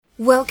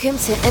Welcome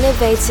to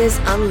Innovators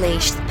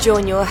Unleashed.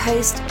 Join your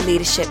host,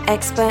 leadership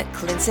expert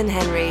Clinton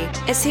Henry,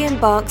 as he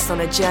embarks on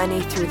a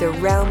journey through the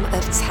realm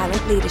of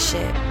talent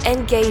leadership,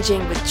 engaging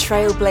with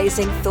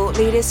trailblazing thought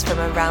leaders from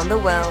around the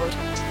world.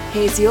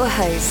 Here's your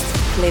host,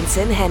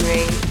 Clinton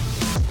Henry.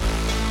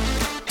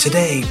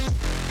 Today,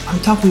 I'm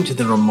talking to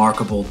the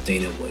remarkable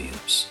Dana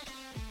Williams.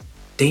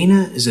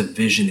 Dana is a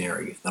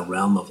visionary in the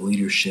realm of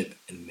leadership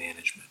and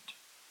management.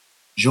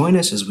 Join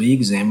us as we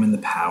examine the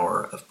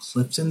power of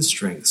Clifton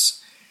strengths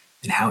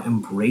and how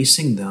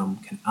embracing them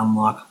can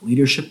unlock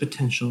leadership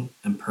potential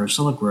and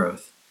personal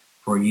growth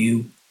for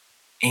you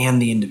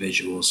and the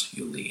individuals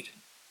you lead.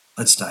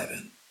 Let's dive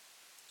in.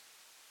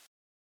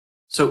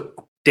 So,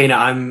 Dana,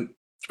 I'm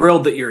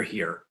thrilled that you're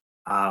here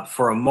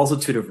for a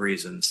multitude of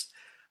reasons.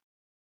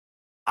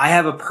 I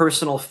have a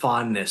personal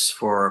fondness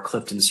for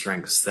Clifton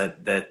strengths that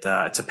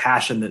it's a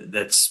passion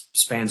that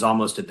spans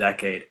almost a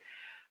decade.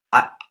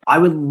 I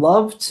would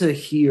love to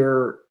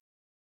hear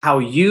how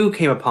you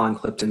came upon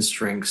Clifton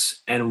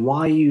strengths and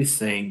why you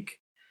think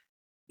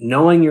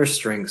knowing your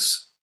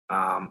strengths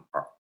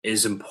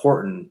is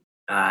important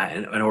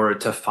in order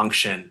to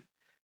function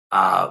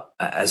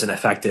as an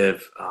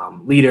effective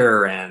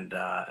leader and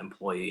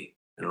employee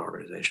in an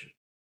organization.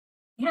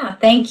 Yeah,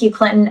 thank you,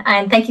 Clinton,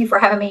 and thank you for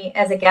having me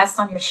as a guest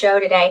on your show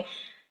today.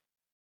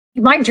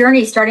 My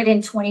journey started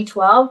in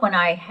 2012 when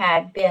I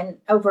had been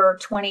over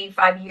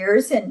 25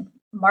 years in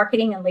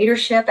marketing and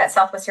leadership at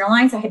Southwest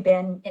Airlines. I had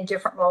been in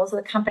different roles of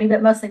the company,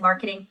 but mostly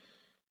marketing.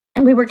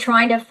 And we were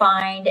trying to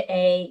find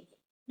a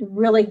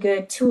really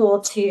good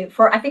tool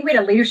I think we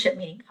had a leadership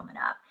meeting coming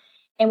up,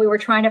 and we were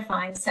trying to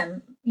find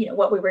some,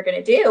 what we were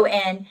going to do.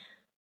 And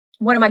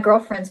one of my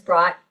girlfriends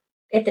brought,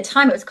 at the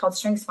time it was called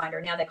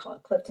StrengthsFinder, now they call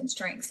it Clifton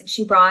Strengths. And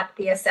she brought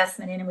the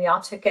assessment in and we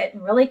all took it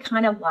and really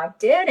kind of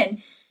liked it and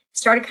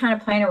started kind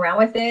of playing around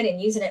with it and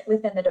using it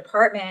within the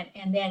department.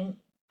 And then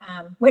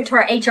went to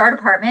our HR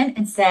department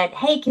and said,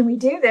 "Hey, can we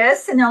do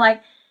this?" And they're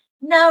like,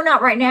 "No,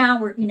 not right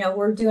now.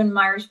 We're doing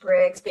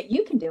Myers-Briggs, but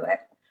you can do it."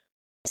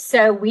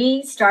 So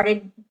we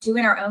started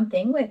doing our own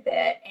thing with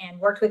it and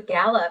worked with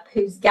Gallup,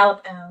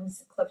 Gallup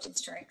owns Clifton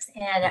Strengths.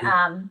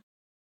 And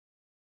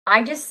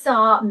I just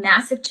saw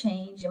massive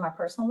change in my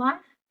personal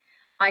life.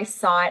 I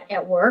saw it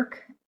at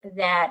work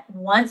that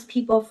once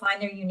people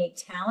find their unique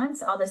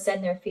talents, all of a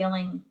sudden they're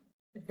feeling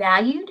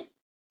valued.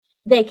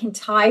 They can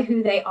tie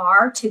who they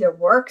are to their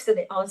work, so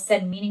that all of a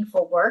sudden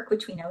meaningful work,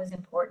 which we know is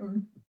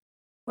important,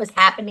 was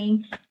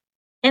happening.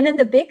 And then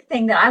the big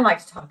thing that I like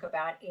to talk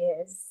about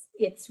is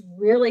it's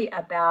really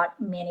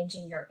about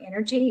managing your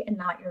energy and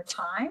not your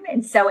time.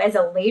 And so as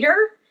a leader,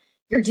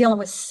 you're dealing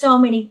with so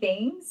many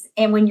things.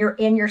 And when you're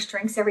in your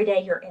strengths every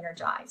day, you're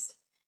energized.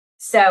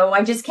 So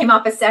I just came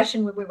off a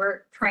session where we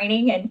were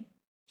training and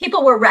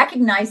people were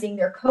recognizing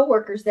their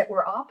coworkers that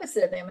were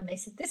opposite of them. And they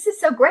said, "This is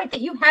so great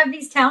that you have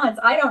these talents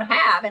I don't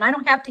have, and I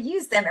don't have to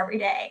use them every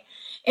day."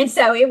 And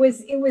so it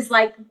was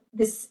like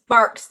the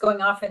sparks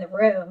going off in the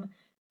room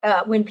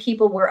when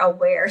people were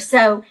aware.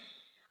 So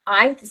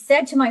I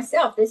said to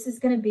myself, this is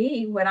going to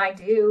be what I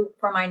do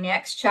for my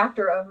next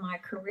chapter of my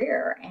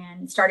career,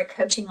 and started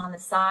coaching on the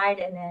side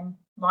and then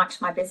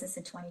launched my business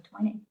in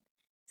 2020.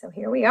 So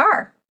here we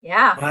are.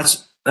 Yeah. Well,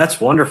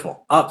 that's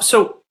wonderful.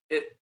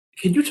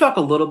 Can you talk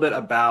a little bit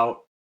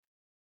about,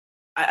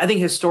 I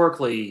think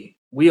historically,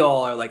 we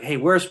all are like, hey,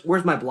 where's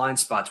my blind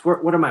spots?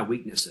 What are my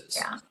weaknesses?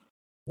 Yeah.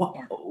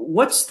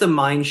 What's the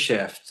mind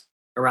shift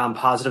around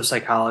positive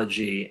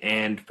psychology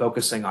and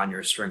focusing on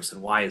your strengths,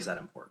 and why is that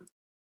important?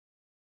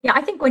 Yeah,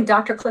 I think when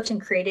Dr. Clifton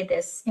created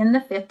this in the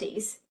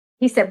 50s,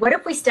 he said, what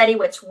if we study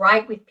what's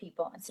right with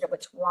people instead of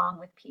what's wrong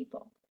with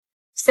people?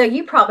 So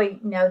you probably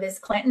know this,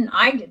 Clinton.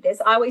 I did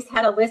this. I always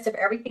had a list of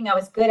everything I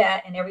was good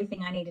at and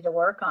everything I needed to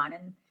work on.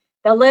 And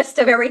the list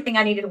of everything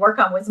I needed to work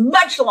on was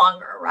much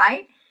longer,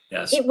 right?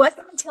 Yes. It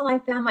wasn't until I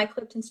found my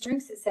Clifton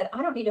strengths that said,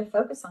 I don't need to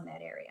focus on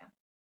that area.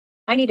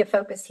 I need to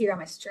focus here on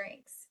my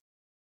strengths,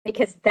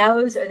 because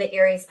those are the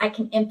areas I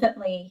can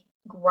infinitely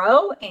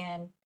grow.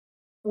 And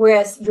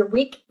whereas your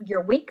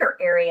weaker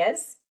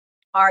areas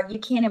you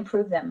can't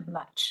improve them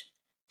much,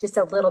 just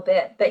a little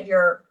bit, but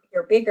your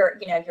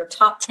bigger, your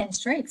top 10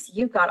 strengths,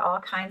 you've got all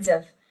kinds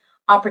of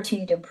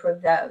opportunity to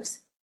improve those.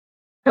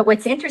 But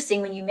what's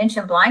interesting when you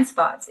mention blind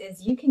spots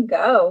is you can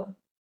go,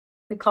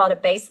 we call it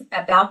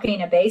a balcony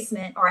and a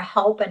basement, or a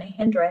help and a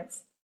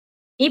hindrance.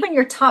 Even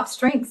your top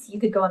strengths, you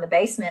could go in the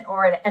basement,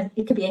 or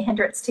it could be a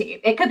hindrance to you.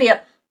 It could be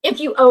if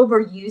you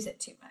overuse it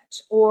too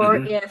much, or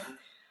if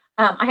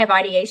I have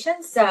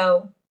ideation,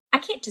 so I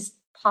can't just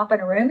pop in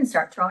a room and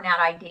start throwing out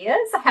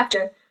ideas. I have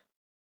to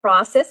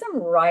process them,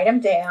 write them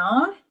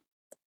down,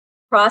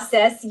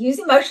 use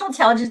emotional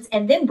intelligence,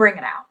 and then bring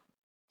it out.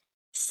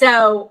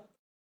 So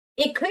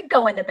it could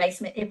go in the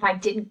basement if I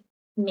didn't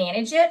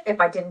manage it,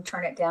 if I didn't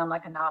turn it down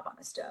like a knob on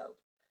a stove.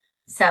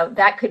 So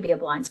that could be a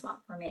blind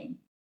spot for me.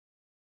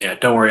 Yeah,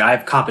 don't worry. I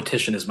have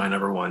competition as my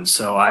number one.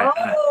 So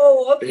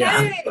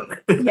okay.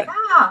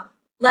 Yeah.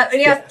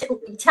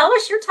 Tell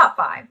us your top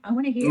 5. I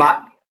want to hear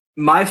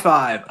my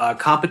 5: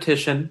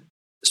 competition,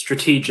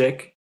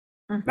 strategic,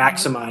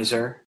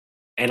 maximizer,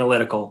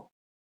 analytical,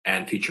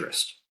 and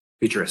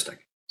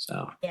futuristic.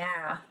 So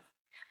Yeah,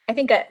 I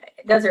think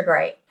those are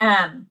great.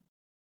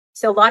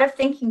 So a lot of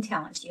thinking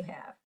talents you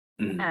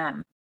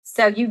have.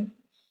 So you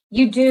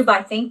do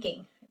by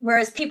thinking,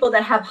 whereas people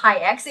that have high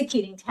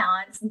executing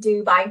talents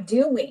do by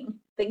doing.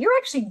 But you're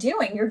actually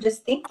doing. You're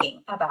just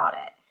thinking about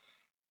it.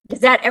 Does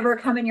that ever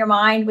come in your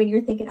mind when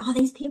you're thinking, oh,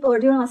 these people are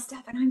doing all this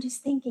stuff and I'm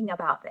just thinking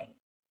about things?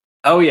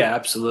 Oh yeah,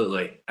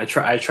 absolutely. I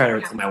try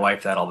to tell my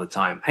wife that all the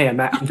time. Hey,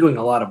 I'm doing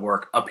a lot of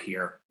work up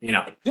here,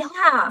 Yeah.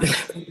 Yeah.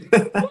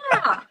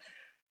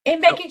 And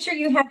making sure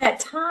you have that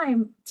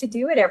time to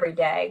do it every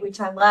day,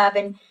 which I love.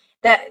 And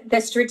that the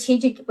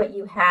strategic what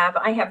you have,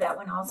 I have that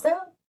one also.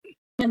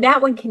 And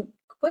that one can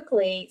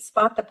quickly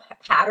spot the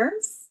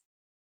patterns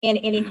in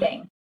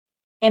anything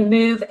and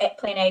move at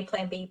plan A,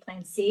 plan B,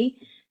 plan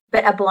C.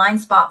 But a blind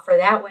spot for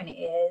that one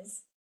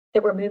is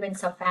that we're moving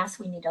so fast,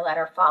 we need to let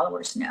our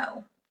followers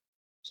know.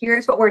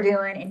 Here's what we're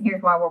doing, and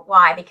here's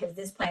why, because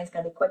this plan is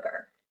going to be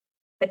quicker.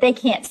 But they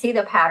can't see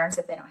the patterns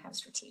if they don't have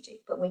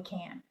strategic, but we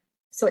can.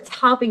 So it's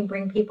helping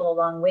bring people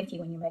along with you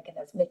when you're making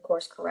those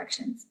mid-course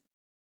corrections.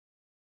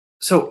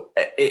 So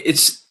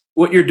it's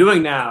what you're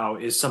doing now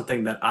is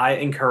something that I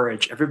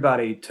encourage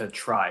everybody to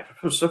try.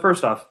 So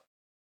first off,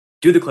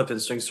 do the Clifton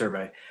Strengths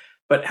survey,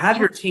 but have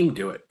your team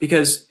do it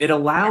because it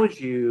allows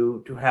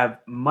you to have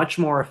much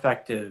more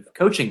effective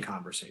coaching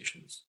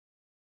conversations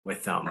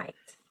with them. Right.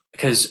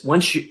 Because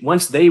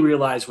once they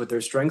realize what their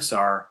strengths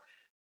are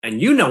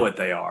and you know what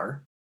they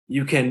are,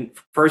 you can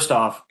first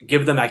off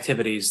give them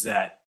activities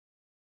that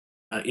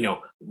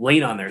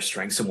lean on their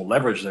strengths and will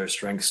leverage their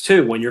strengths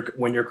too. When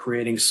you're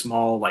creating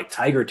small like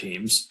tiger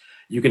teams,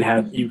 you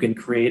can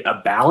create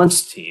a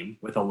balanced team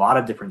with a lot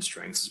of different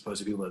strengths as opposed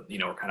to people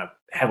that are kind of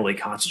heavily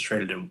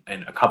concentrated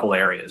in a couple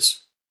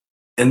areas.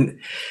 And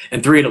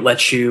three, it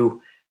lets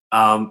you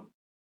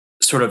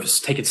sort of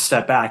take a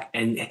step back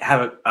and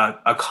have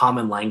a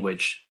common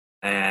language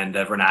and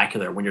a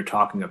vernacular when you're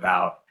talking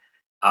about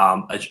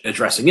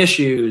addressing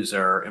issues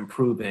or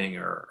improving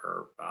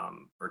or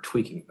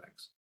tweaking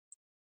things.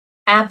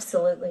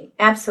 Absolutely.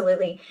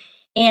 Absolutely.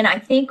 And I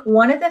think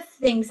one of the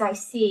things I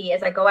see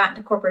as I go out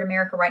into corporate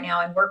America right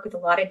now and work with a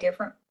lot of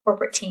different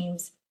corporate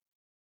teams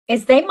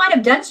is they might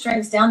have done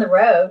strengths down the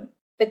road,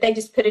 but they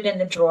just put it in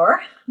the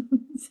drawer.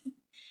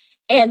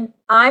 And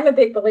I'm a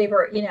big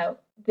believer,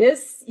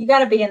 you got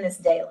to be in this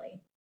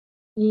daily.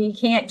 You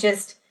can't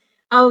just,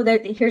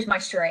 here's my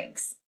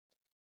strengths.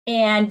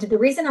 And the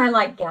reason I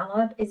like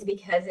Gallup is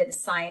because it's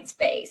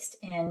science-based.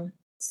 And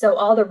so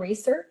all the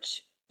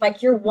research,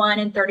 like you're 1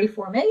 in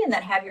 34 million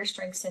that have your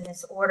strengths in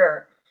this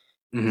order.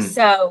 Mm-hmm.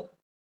 So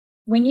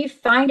when you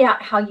find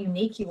out how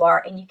unique you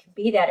are and you can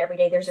be that every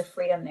day, there's a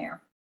freedom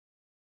there.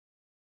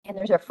 And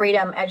there's a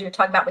freedom, as you're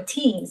talking about with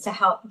teams, to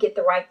help get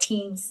the right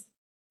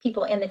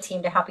people in the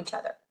team to help each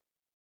other.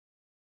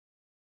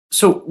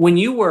 So when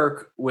you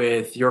work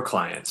with your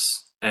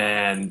clients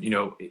and,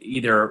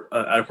 either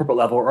at a corporate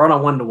level or on a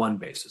one-to-one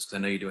basis, because I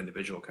know you do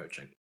individual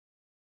coaching,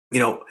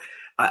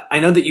 I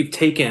know that you've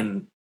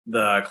taken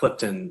the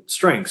Clifton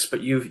strengths,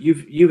 but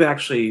you've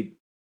actually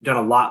done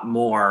a lot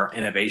more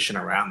innovation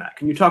around that.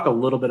 Can you talk a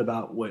little bit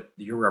about what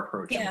your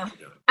approach is? Yeah.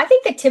 I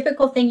think the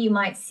typical thing you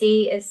might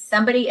see is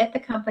somebody at the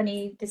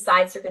company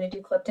decides they're going to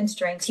do Clifton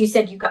strengths. You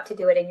said you got to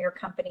do it in your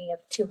company of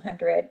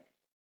 200.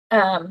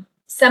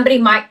 They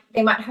might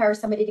hire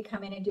somebody to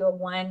come in and do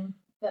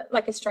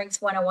like a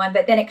strengths 101,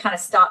 but then it kind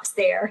of stops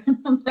there.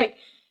 I'm like,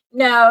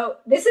 no,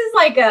 this is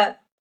like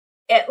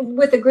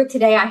with the group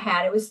today I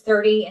had, it was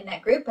 30 in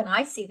that group, and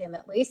I see them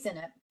at least in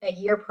a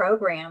year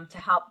program to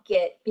help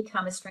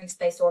become a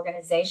strengths-based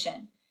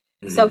organization.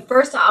 Mm-hmm.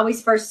 So I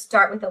always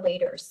start with the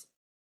leaders.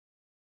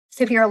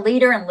 So if you're a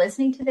leader and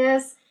listening to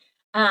this,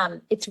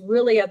 it's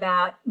really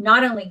about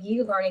not only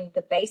you learning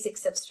the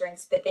basics of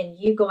strengths, but then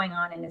you going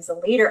on and as a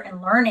leader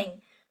and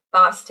learning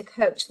boss to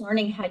coach,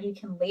 learning how you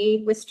can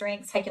lead with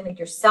strengths, how you can lead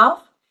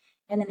yourself,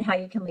 and then how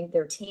you can lead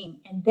their team.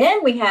 And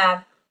then we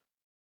have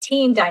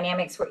team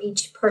dynamics where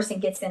each person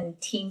gets in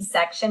team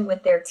section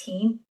with their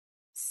team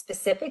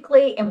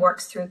specifically and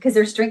works through, because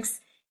their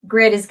strengths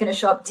grid is going to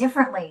show up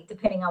differently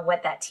depending on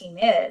what that team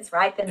is,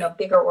 right? Than the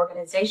bigger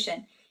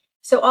organization.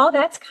 So all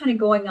that's kind of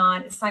going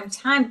on at the same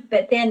time.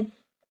 But then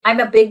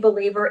I'm a big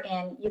believer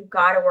in you've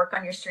got to work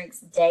on your strengths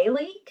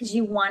daily because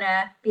you want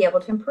to be able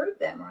to improve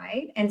them,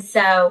 right? And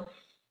so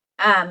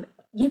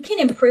you can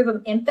improve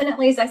them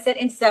infinitely, as I said.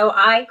 And so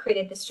I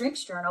created the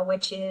Strengths Journal,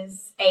 which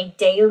is a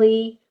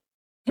daily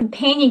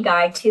companion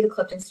guide to the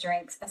Clifton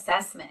Strengths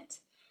assessment.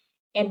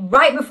 And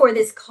right before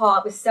this call,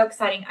 it was so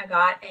exciting. I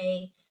got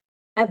a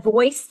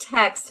voice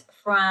text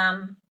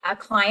from a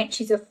client.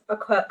 She's a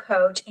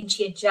coach, and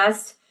she had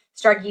just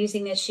started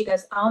using this. She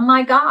goes, oh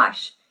my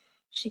gosh.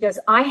 She goes,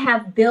 I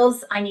have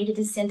bills I needed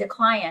to send to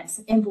clients,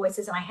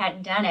 invoices, and I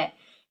hadn't done it.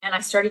 And I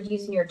started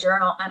using your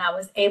journal, and I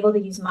was able to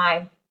use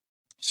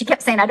she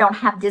kept saying, I don't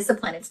have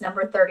discipline. It's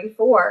number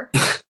 34.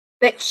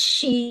 But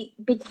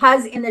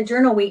because in the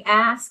journal, we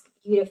ask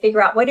you to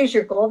figure out what is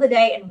your goal of the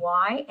day and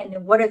why, and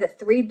then what are the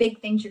 3 big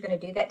things you're going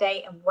to do that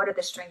day, and what are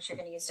the strengths you're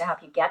going to use to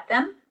help you get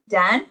them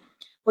done.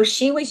 Well,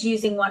 she was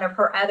using one of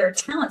her other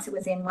talents. It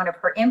was in one of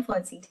her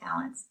influencing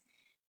talents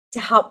to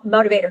help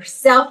motivate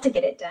herself to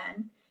get it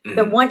done.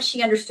 But once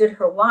she understood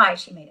her why,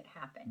 she made it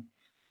happen.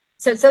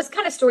 So it's those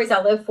kind of stories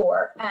I live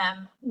for,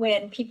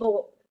 when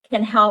people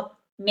can help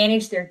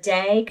manage their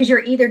day, because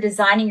you're either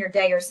designing your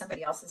day or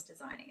somebody else is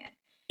designing it.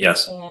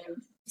 Yes. And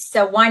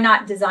so why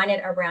not design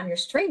it around your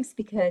strengths?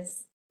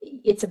 Because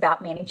it's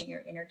about managing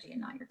your energy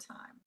and not your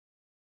time.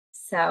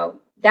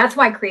 So that's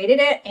why I created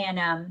it.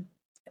 And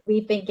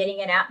we've been getting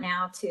it out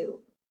now to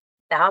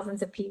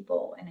thousands of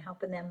people and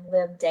helping them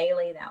live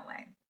daily that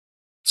way.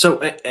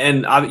 So,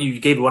 and you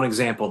gave one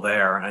example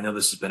there. I know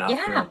this has been out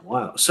for a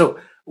while. So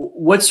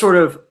what sort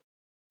of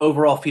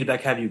overall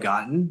feedback have you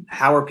gotten?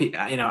 How are people,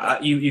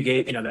 you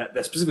gave,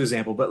 that specific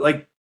example, but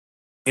like,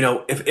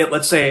 if it,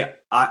 let's say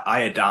I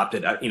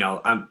adopted, I've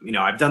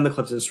done the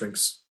Clifton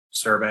Strengths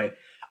survey.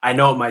 I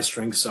know what my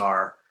strengths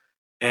are,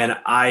 and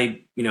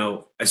I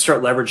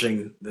start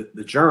leveraging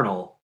the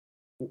journal.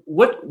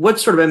 What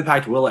sort of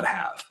impact will it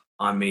have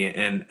on me,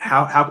 and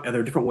how are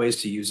there different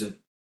ways to use it?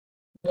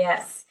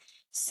 Yes.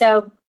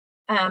 So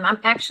I'm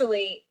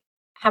actually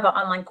have an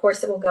online course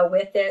that will go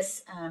with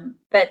this.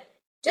 But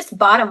just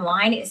bottom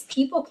line is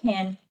people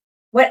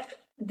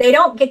they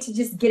don't get to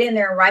just get in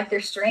there and write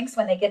their strengths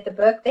when they get the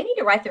book. They need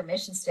to write their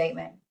mission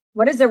statement.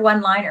 What is their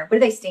one-liner? What do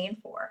they stand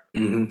for?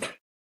 Mm-hmm.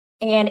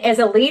 And as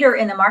a leader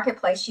in the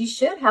marketplace, you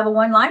should have a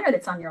one-liner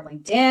that's on your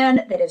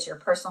LinkedIn, that is your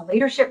personal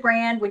leadership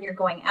brand when you're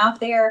going out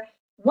there.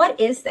 What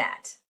is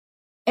that?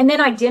 And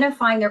then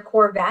identifying their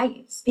core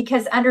values,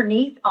 because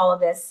underneath all of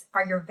this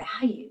are your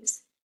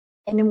values.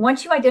 And then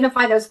once you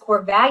identify those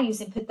core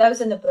values and put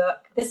those in the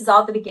book, this is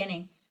all at the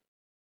beginning,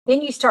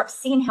 then you start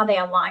seeing how they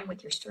align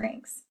with your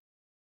strengths.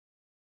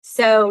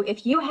 So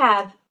if you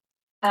have,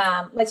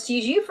 let's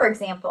use you, for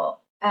example,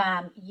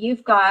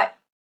 you've got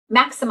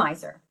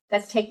maximizer,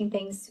 that's taking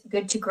things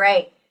good to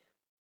great.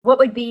 What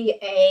would be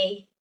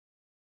a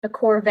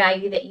core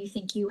value that you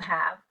think you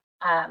have?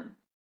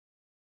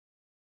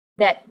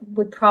 That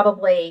would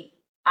probably,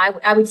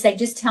 I would say,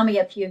 just tell me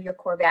a few of your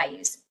core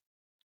values.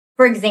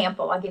 For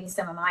example, I'll give you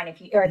some of mine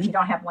if you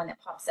don't have one that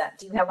pops up.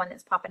 Do you have one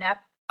that's popping up?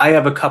 I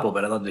have a couple,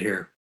 but I'd love to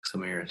hear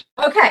some of yours.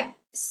 Okay.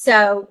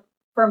 So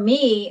for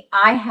me,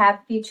 I have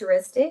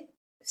futuristic.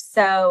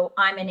 So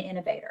I'm an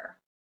innovator.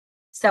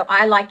 So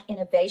I like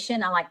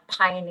innovation. I like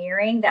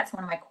pioneering. That's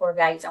one of my core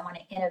values. I want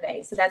to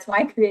innovate. So that's why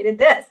I created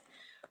this,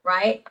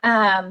 right?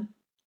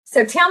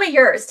 So tell me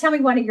yours. Tell me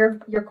one of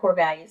your core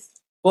values.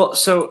 Well,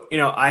 so,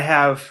 I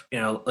have,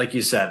 like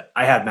you said,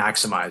 I have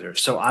maximizers.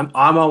 So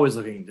I'm always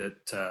looking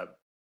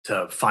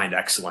to find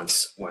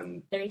excellence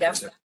when there you go.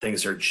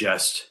 Things are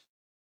just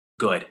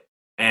good.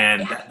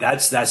 And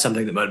that's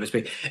something that motivates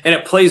me. And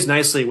it plays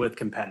nicely with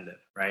competitive,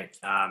 right?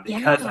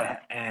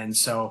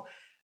 So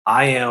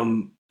I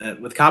am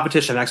with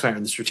competition, maximizer,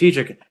 and the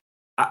strategic,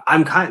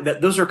 I'm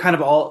those are kind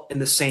of all in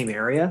the same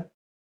area.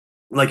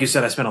 Like you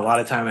said, I spent a lot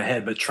of time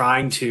ahead, but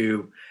trying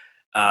to,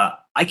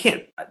 I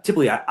can't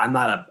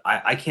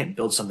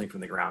build something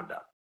from the ground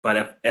up.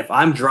 But if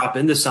I'm dropped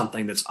into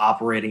something that's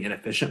operating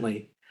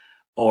inefficiently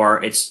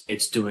or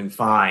it's doing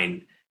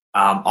fine,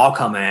 I'll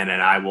come in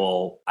and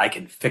I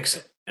can fix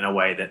it in a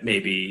way that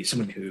maybe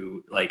someone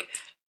who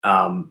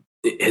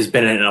has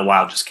been in it a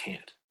while just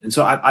can't. And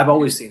so I've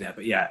always seen that.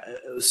 But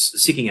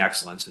seeking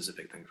excellence is a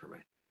big thing for me.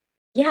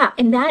 Yeah,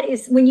 and that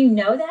is when you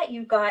know that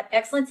you've got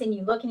excellence and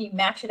you look and you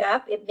match it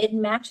up. It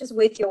matches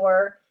with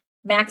your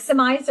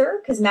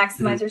maximizer, because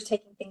maximizer is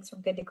taking things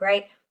from good to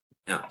great.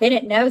 Yeah. Then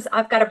it knows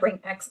I've got to bring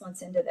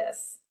excellence into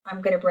this.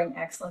 I'm going to bring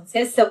excellence.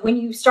 So when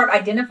you start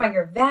identifying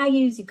your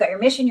values, you've got your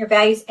mission, your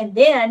values, and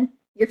then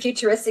your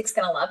futuristic's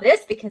going to love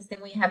this, because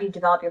then we have you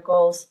develop your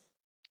goals,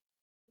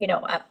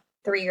 up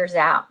 3 years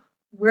out.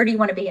 Where do you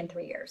want to be in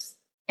 3 years?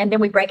 And then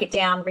we break it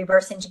down,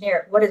 reverse engineer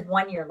it. What does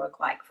 1 year look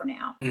like from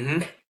now?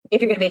 Mm-hmm.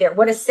 If you're going to be there,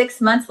 what does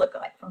 6 months look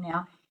like from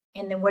now?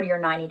 And then what are your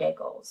 90-day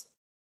goals?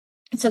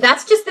 And so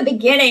that's just the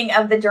beginning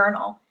of the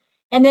journal.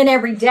 And then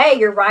every day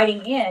you're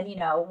writing in,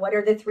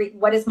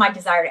 what is my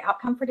desired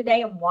outcome for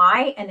today and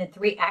why? And then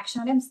 3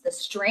 action items, the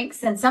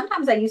strengths. And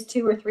sometimes I use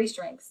 2 or 3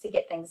 strengths to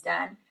get things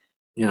done.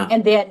 Yeah.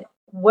 And then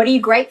what are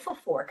you grateful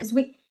for? Because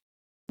we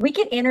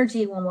get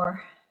energy when we're,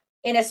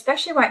 and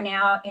especially right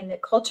now in the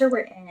culture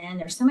we're in,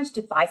 there's so much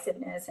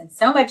divisiveness and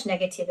so much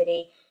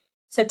negativity.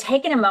 So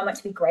taking a moment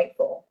to be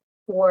grateful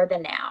for the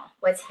now,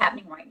 what's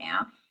happening right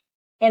now.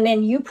 And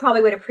then you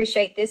probably would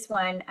appreciate this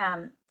one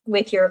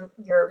with your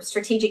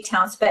strategic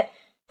talents. But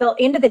the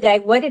end of the day,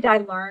 what did I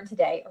learn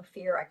today or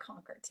fear I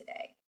conquered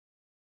today?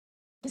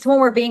 Because when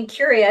we're being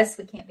curious,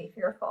 we can't be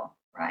fearful,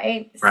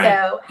 right?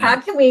 So how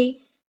can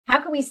we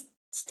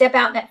step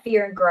out in that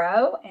fear and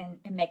grow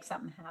and make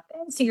something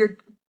happen? So you're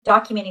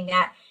documenting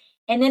that.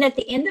 And then at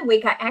the end of the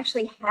week, I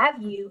actually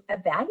have you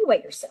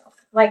evaluate yourself.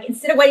 Like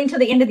instead of waiting until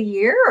the end of the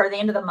year or the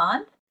end of the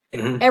month,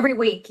 every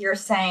week you're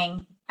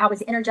saying, I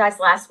was energized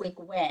last week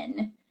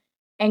when,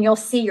 and you'll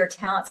see your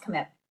talents come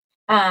up.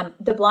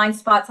 The blind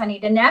spots I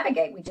need to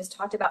navigate. We just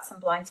talked about some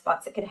blind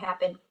spots that could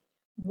happen.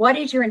 What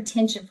is your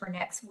intention for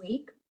next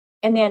week?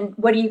 And then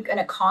what are you going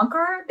to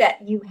conquer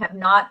that you have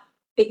not,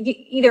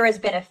 either has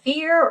been a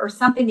fear or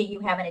something that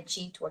you haven't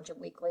achieved towards your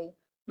weekly,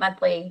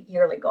 monthly,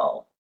 yearly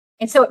goal.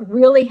 And so it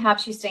really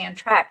helps you stay on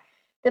track.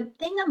 The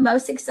thing I'm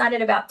most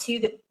excited about too,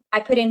 that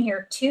I put in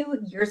here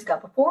 2 years ago,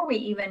 before we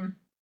even,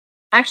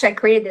 actually I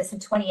created this in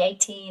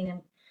 2018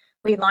 and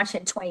we launched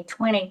in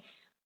 2020,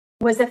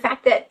 was the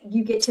fact that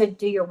you get to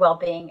do your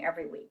well-being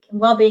every week. And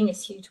well-being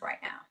is huge right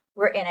now.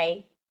 We're in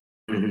a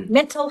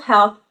mental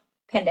health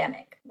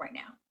pandemic right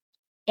now.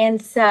 And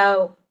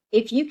so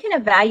if you can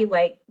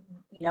evaluate,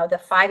 the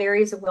 5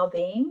 areas of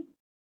well-being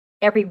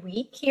every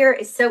week here,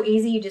 it's so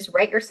easy. You just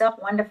rate yourself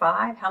 1 to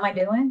 5. How am I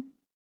doing?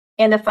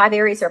 And the 5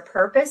 areas are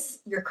purpose,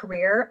 your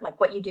career, like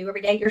what you do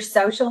every day, your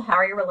social, how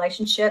are your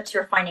relationships,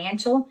 your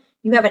financial,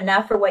 you have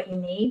enough for what you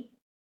need,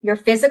 your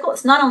physical,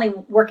 it's not only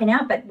working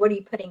out, but what are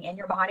you putting in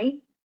your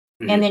body?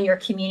 And then your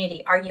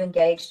community, are you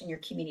engaged in your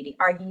community?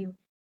 Are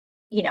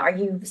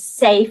you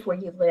safe where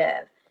you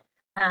live?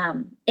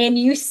 And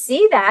you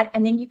see that,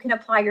 and then you can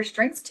apply your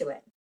strengths to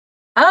it.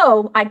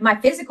 My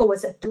physical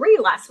was a 3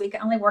 last week. I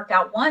only worked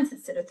out once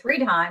instead of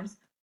 3 times.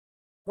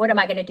 What am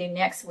I going to do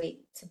next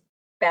week to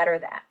better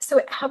that? So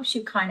it helps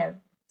you kind of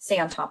stay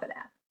on top of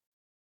that.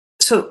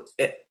 So,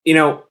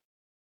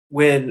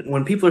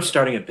 when people are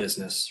starting a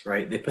business,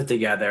 right, they put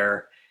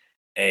together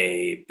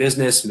a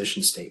business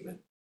mission statement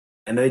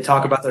and they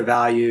talk about their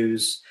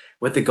values,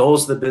 what the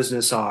goals of the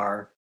business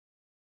are,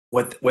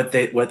 what's going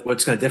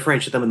to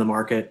differentiate them in the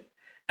market,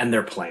 and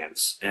their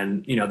plans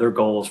and, their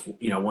goals,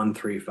 1,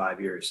 3,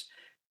 5 years.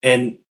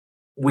 And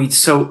we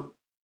so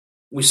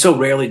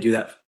rarely do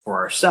that for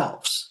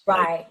ourselves.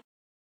 Right.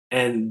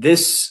 And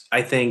this,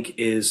 I think,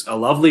 is a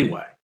lovely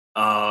way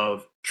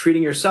of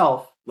treating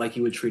yourself like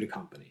you would treat a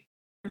company,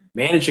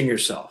 managing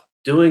yourself,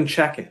 doing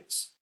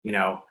check-ins,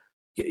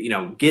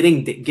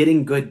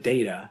 getting good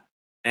data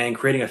and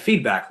creating a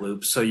feedback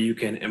loop so you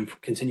can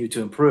continue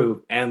to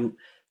improve and,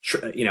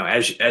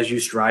 as you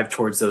strive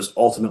towards those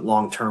ultimate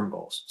long-term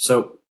goals.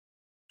 So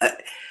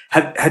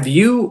have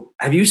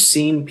you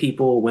seen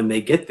people when they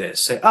get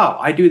this say, oh,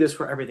 I do this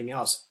for everything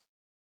else,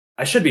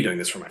 I should be doing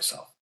this for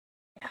myself?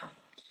 Yeah.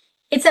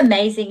 It's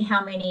amazing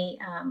how many,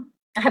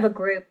 I have a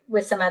group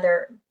with some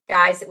other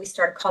guys that we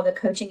started called the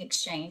Coaching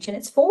Exchange, and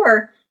it's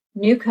for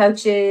new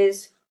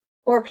coaches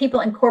or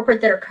people in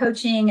corporate that are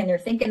coaching and they're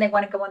thinking they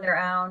want to go on their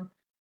own.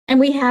 And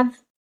we have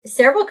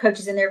several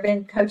coaches in there have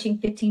been coaching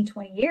 15,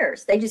 20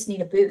 years. They just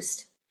need a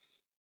boost.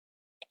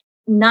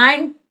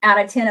 9 out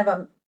of 10 of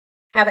them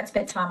haven't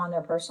spent time on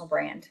their personal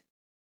brand,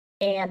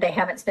 and they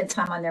haven't spent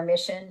time on their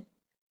mission.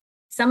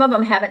 Some of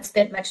them haven't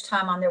spent much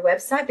time on their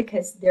website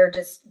because they're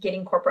just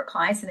getting corporate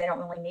clients and they don't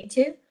really need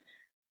to.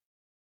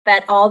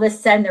 But all of a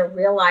sudden they're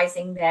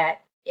realizing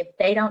that if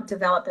they don't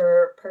develop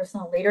their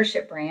personal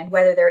leadership brand,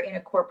 whether they're in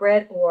a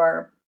corporate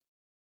or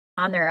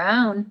on their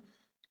own,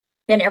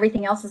 then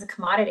everything else is a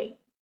commodity.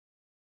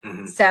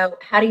 So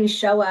how do you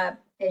show up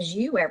as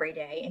you every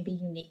day and be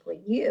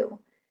uniquely you?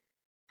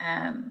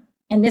 And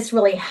this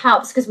really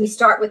helps because we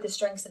start with the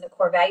strengths and the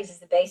core values as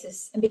the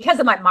basis. And because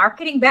of my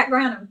marketing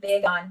background, I'm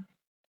big on,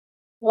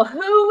 well,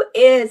 who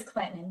is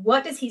Clinton?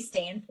 What does he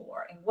stand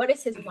for? And what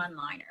is his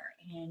one-liner?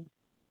 And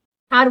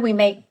how do we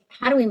make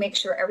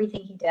sure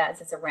everything he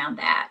does is around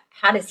that?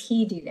 How does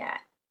he do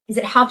that? Because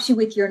it helps you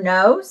with your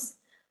no's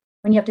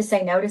when you have to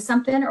say no to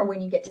something or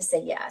when you get to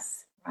say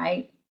yes,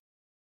 right?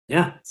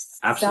 Yeah,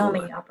 absolutely.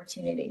 So many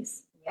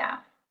opportunities. Yeah.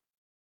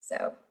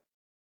 So.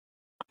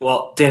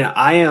 Well, Dana,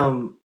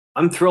 I'm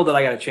thrilled that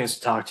I got a chance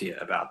to talk to you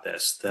about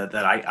this, that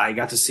I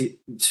got to see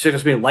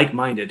somebody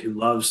like-minded who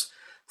loves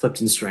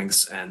Clifton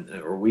Strengths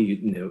or we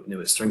knew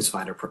as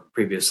StrengthsFinder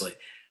previously,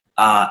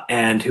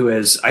 and who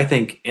has, I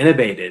think,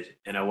 innovated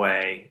in a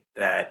way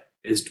that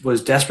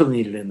was desperately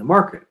needed in the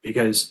market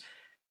because,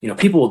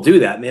 people will do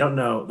that and they don't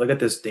know, look at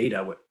this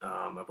data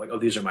of like, oh,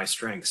 these are my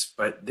strengths,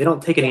 but they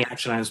don't take any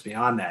action items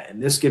beyond that.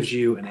 And this gives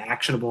you an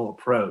actionable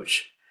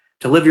approach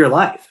to live your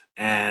life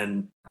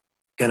and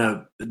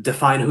gonna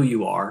define who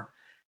you are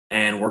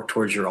and work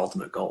towards your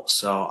ultimate goals.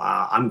 So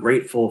I'm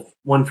grateful,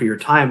 1, for your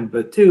time,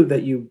 but 2,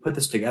 that you put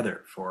this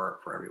together for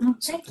everyone. Oh,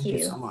 thank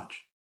you so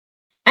much.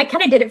 I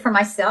kind of did it for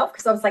myself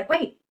because I was like,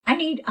 wait, I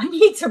need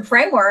some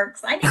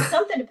frameworks. I need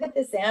something to put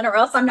this in or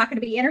else I'm not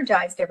going to be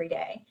energized every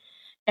day.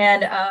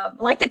 And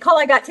like the call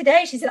I got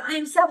today, she said, I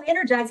am so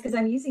energized because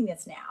I'm using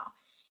this now.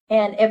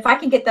 And if I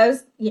can get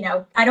those,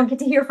 I don't get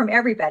to hear from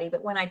everybody,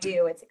 but when I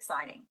do, it's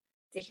exciting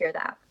to hear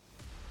that.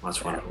 Well,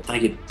 that's wonderful.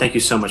 Thank you. Thank you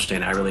so much,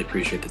 Dana. I really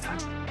appreciate the time.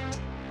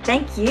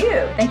 Thank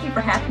you. Thank you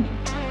for having me.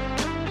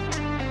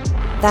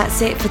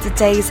 That's it for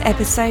today's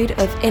episode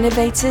of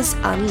Innovators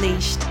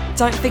Unleashed.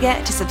 Don't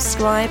forget to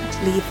subscribe,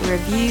 leave a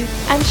review,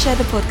 and share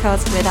the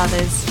podcast with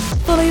others.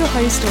 Follow your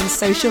host on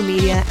social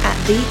media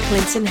at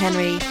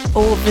 @ClintonHenry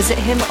or visit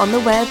him on the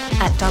web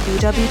at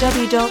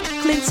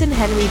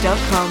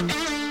www.clintonhenry.com.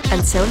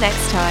 Until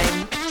next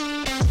time.